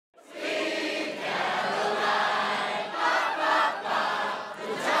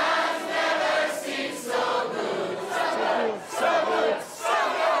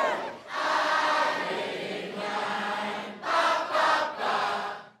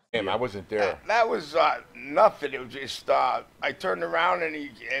Damn, I wasn't there. That was nothing. It was just I turned around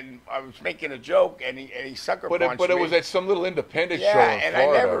and I was making a joke and he sucker punched me. But it was at some little independent show in Yeah, and I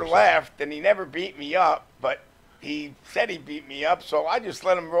Florida never left, and he never beat me up, but he said he beat me up, so I just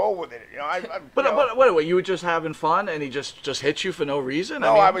let him roll with it. You know, But wait, you were just having fun, and he just hit you for no reason?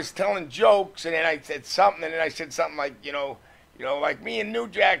 No, I was telling jokes, and then I said something, and then I said something like, like me and New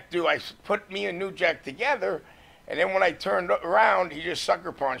Jack do. I put me and New Jack together, and then when I turned around, he just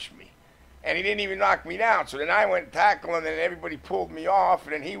sucker punched me. And he didn't even knock me down. So then I went tackling, and then everybody pulled me off,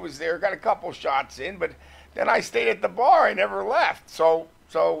 and then he was there, got a couple shots in, but then I stayed at the bar. I never left. So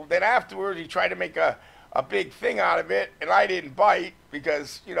then afterwards, he tried to make a big thing out of it, and I didn't bite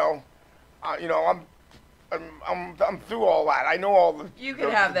because, I'm through all that. I know all the you can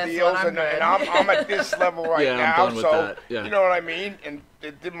have that deals, fun. and I'm at this level right yeah, now. I'm done with so that. Yeah. you know what I mean. And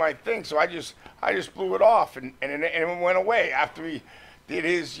it did my thing. So I just blew it off, and it went away after he did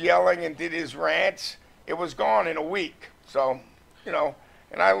his yelling and did his rants. It was gone in a week. So,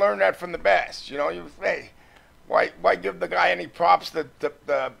 and I learned that from the best. Hey, why give the guy any props to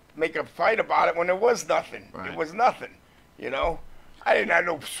make a fight about it when there was nothing? Right. It was nothing. I didn't have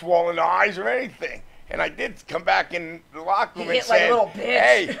no swollen eyes or anything. And I did come back in the locker room and said, like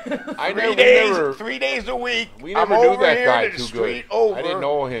 "Hey, I 3 days a week. We never I'm knew over that here guy to the too street good. over." I didn't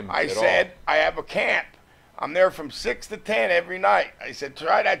know him I at said, "I have a camp. I'm there from 6 to 10 every night." I said,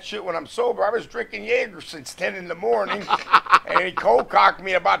 "Try that shit when I'm sober." I was drinking Jaeger since 10 in the morning, and he cold cocked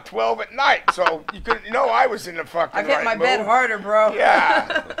me about 12 at night. So you couldn't know I was in the fucking I've hit right my mood. bed harder, bro.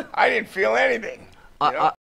 Yeah, I didn't feel anything.